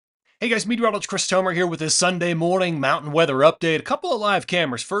Hey guys, Meteorologist Chris Tomer here with this Sunday morning mountain weather update. A couple of live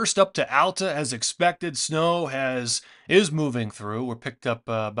cameras. First up to Alta, as expected, snow is moving through. We're picked up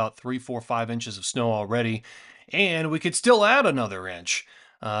about 3, 4, 5 inches of snow already, and we could still add another inch,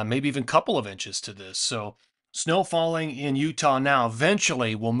 maybe even a couple of inches to this. So snow falling in Utah now.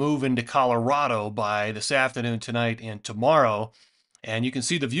 Eventually, will move into Colorado by this afternoon, tonight, and tomorrow. And you can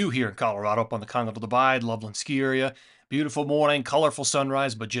see the view here in Colorado up on the Continental Divide, Loveland ski area. Beautiful morning, colorful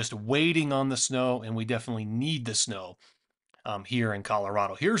sunrise, but just waiting on the snow, and we definitely need the snow here in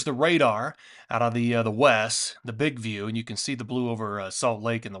Colorado. Here's the radar out of the west, the big view, and you can see the blue over Salt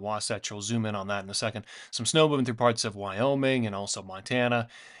Lake and the Wasatch. We'll zoom in on that in a second. Some snow moving through parts of Wyoming and also Montana,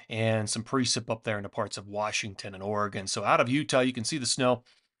 and some precip up there in the parts of Washington and Oregon. So out of Utah, you can see the snow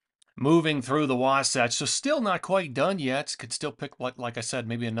moving through the Wasatch. So still not quite done yet. Could still pick, like I said,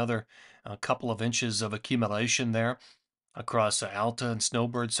 maybe another couple of inches of accumulation there across Alta and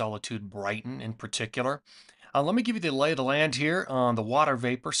Snowbird, Solitude, Brighton in particular. Let me give you the lay of the land here on the water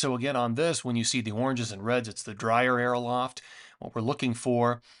vapor. So again, on this, when you see the oranges and reds, it's the drier air aloft. What we're looking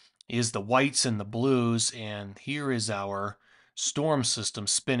for is the whites and the blues, and here is our storm system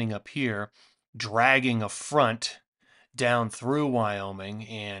spinning up here, dragging a front down through Wyoming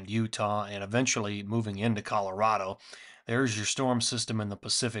and Utah and eventually moving into Colorado. There's your storm system in the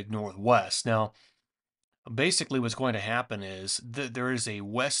Pacific Northwest. Now, basically what's going to happen is there is a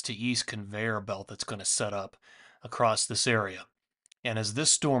west to east conveyor belt that's going to set up across this area. And as this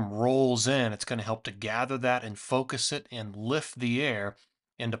storm rolls in, it's going to help to gather that and focus it and lift the air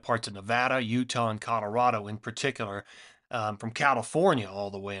into parts of Nevada, Utah, and Colorado in particular, from California all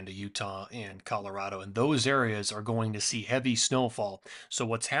the way into Utah and Colorado. And those areas are going to see heavy snowfall. So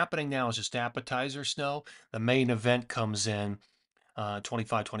what's happening now is just appetizer snow. The main event comes in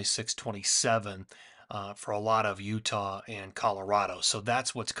 25, 26, 27 for a lot of Utah and Colorado. So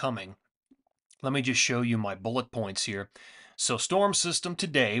that's what's coming. Let me just show you my bullet points here. So storm system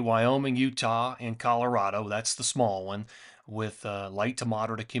today, Wyoming, Utah, and Colorado. That's the small one with light to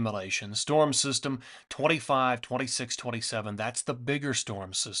moderate accumulation. Storm system 25, 26, 27. That's the bigger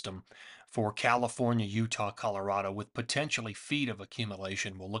storm system for California, Utah, Colorado, with potentially feet of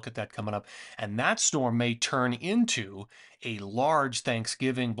accumulation. We'll look at that coming up. And that storm may turn into a large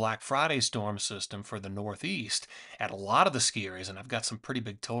Thanksgiving Black Friday storm system for the Northeast at a lot of the ski areas. And I've got some pretty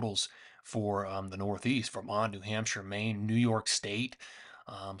big totals for the Northeast, Vermont, New Hampshire, Maine, New York State.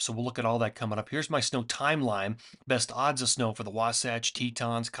 So we'll look at all that coming up. Here's my snow timeline. Best odds of snow for the Wasatch,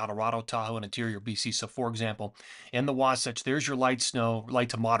 Tetons, Colorado, Tahoe, and interior BC. So for example, in the Wasatch, there's your light snow, light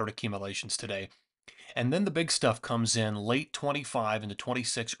to moderate accumulations today. And then the big stuff comes in late 25 into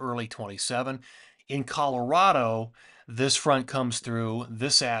 26, early 27. In Colorado, this front comes through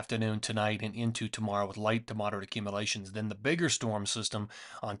this afternoon, tonight, and into tomorrow with light to moderate accumulations. Then the bigger storm system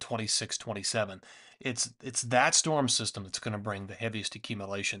on 26, 27. It's that storm system that's going to bring the heaviest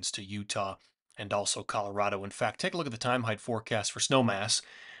accumulations to Utah and also Colorado. In fact, take a look at the time height forecast for snowmass.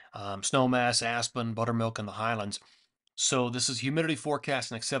 Snowmass, Aspen, Buttermilk, and the Highlands. So this is humidity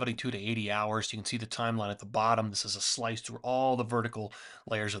forecast next 72 to 80 hours. You can see the timeline at the bottom. This is a slice through all the vertical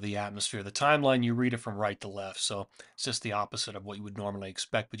layers of the atmosphere. The timeline, you read it from right to left. So it's just the opposite of what you would normally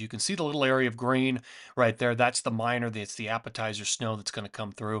expect. But you can see the little area of green right there. That's the minor. That's the appetizer snow that's going to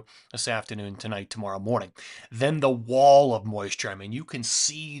come through this afternoon, tonight, tomorrow morning. Then the wall of moisture. I mean, you can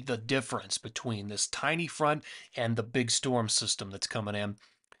see the difference between this tiny front and the big storm system that's coming in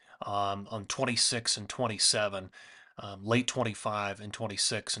on 26 and 27. Late 25 and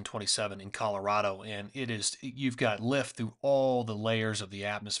 26 and 27 in Colorado. And you've got lift through all the layers of the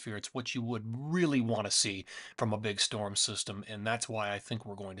atmosphere. It's what you would really want to see from a big storm system. And that's why I think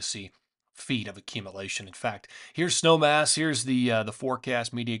we're going to see feet of accumulation. In fact, here's snow mass. Here's the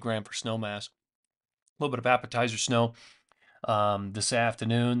forecast mediagram for snow mass. A little bit of appetizer snow this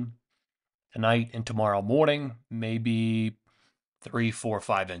afternoon, tonight, and tomorrow morning. Maybe 3, 4,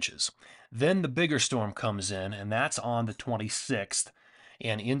 5 inches. Then the bigger storm comes in, and that's on the 26th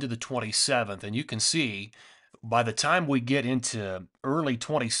and into the 27th. And you can see by the time we get into early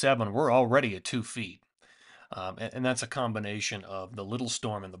 27, we're already at 2 feet. And that's a combination of the little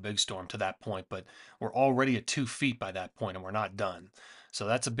storm and the big storm to that point, but we're already at 2 feet by that point, and we're not done. So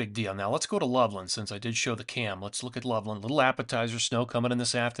that's a big deal. Now let's go to Loveland since I did show the cam. Let's look at Loveland. Little appetizer snow coming in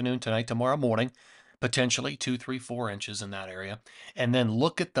this afternoon, tonight, tomorrow morning. Potentially 2, 3, 4 inches in that area. And then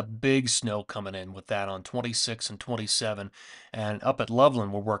look at the big snow coming in with that on 26 and 27. And up at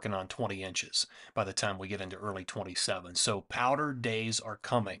Loveland, we're working on 20 inches by the time we get into early 27. So powder days are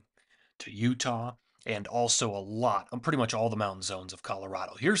coming to Utah and also a lot on pretty much all the mountain zones of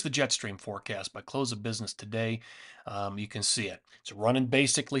Colorado. Here's the jet stream forecast by close of business today. You can see it. It's running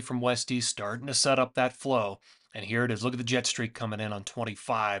basically from west east, starting to set up that flow. And here it is. Look at the jet streak coming in on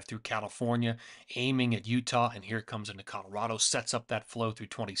 25 through California, aiming at Utah, and here it comes into Colorado, sets up that flow through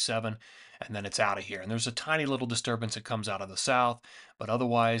 27, and then it's out of here. And there's a tiny little disturbance that comes out of the south, but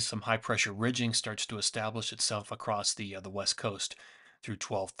otherwise, some high pressure ridging starts to establish itself across the west coast through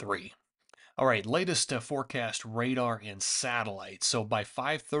 12.3. All right, latest forecast radar and satellite. So by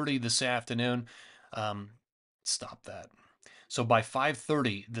 5:30 this afternoon, um, stop that. So by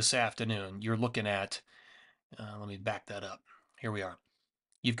 5:30 this afternoon, you're looking at, let me back that up. Here we are.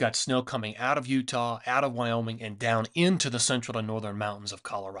 You've got snow coming out of Utah, out of Wyoming, and down into the central and northern mountains of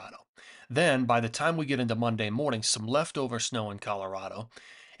Colorado. Then, by the time we get into Monday morning, some leftover snow in Colorado.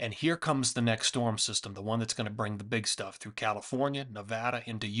 And here comes the next storm system, the one that's going to bring the big stuff through California, Nevada,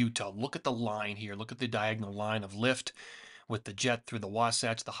 into Utah. Look at the line here. Look at the diagonal line of lift with the jet through the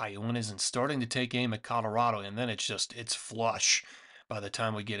Wasatch, the Hyunas, and starting to take aim at Colorado. And then it's flush by the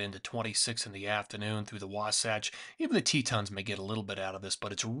time we get into 26 in the afternoon through the Wasatch. Even the Tetons may get a little bit out of this,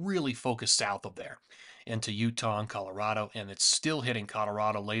 but it's really focused south of there into Utah and Colorado, and it's still hitting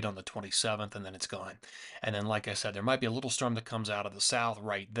Colorado late on the 27th, and then it's gone. And then, like I said, there might be a little storm that comes out of the south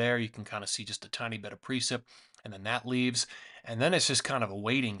right there. You can kind of see just a tiny bit of precip, and then that leaves. And then it's just kind of a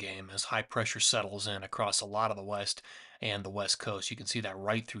waiting game as high pressure settles in across a lot of the west and the west coast. You can see that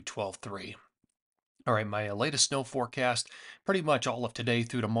right through 12.3. All right, my latest snow forecast, pretty much all of today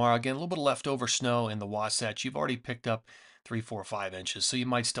through tomorrow. Again, a little bit of leftover snow in the Wasatch. You've already picked up 3, 4, 5 inches, so you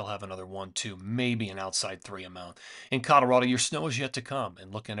might still have another 1, 2, maybe an outside 3 amount. In Colorado, your snow is yet to come,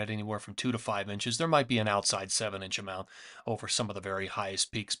 and looking at anywhere from 2 to 5 inches, there might be an outside 7 inch amount over some of the very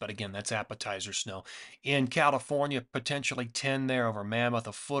highest peaks, but again, that's appetizer snow. In California, potentially 10 there over Mammoth,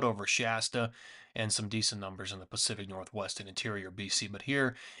 a foot over Shasta, and some decent numbers in the Pacific Northwest and interior BC. But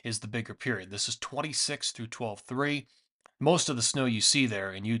here is the bigger period. This is 26 through 12.3. Most of the snow you see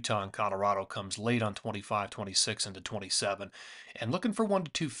there in Utah and Colorado comes late on 25, 26 into 27, and looking for 1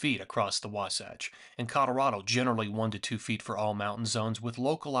 to 2 feet across the Wasatch. In Colorado, generally 1 to 2 feet for all mountain zones with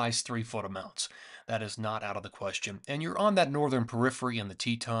localized 3 foot amounts. That is not out of the question. And you're on that northern periphery in the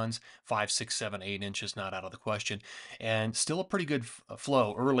Tetons, 5, 6, 7, 8 inches, not out of the question. And still a pretty good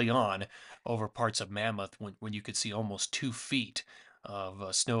flow early on over parts of Mammoth when you could see almost 2 feet of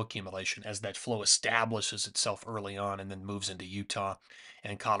snow accumulation as that flow establishes itself early on and then moves into Utah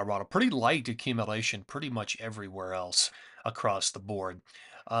and Colorado. Pretty light accumulation pretty much everywhere else across the board.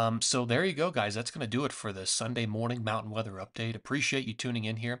 So there you go, guys. That's going to do it for the Sunday morning mountain weather update. Appreciate you tuning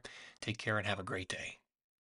in here. Take care and have a great day.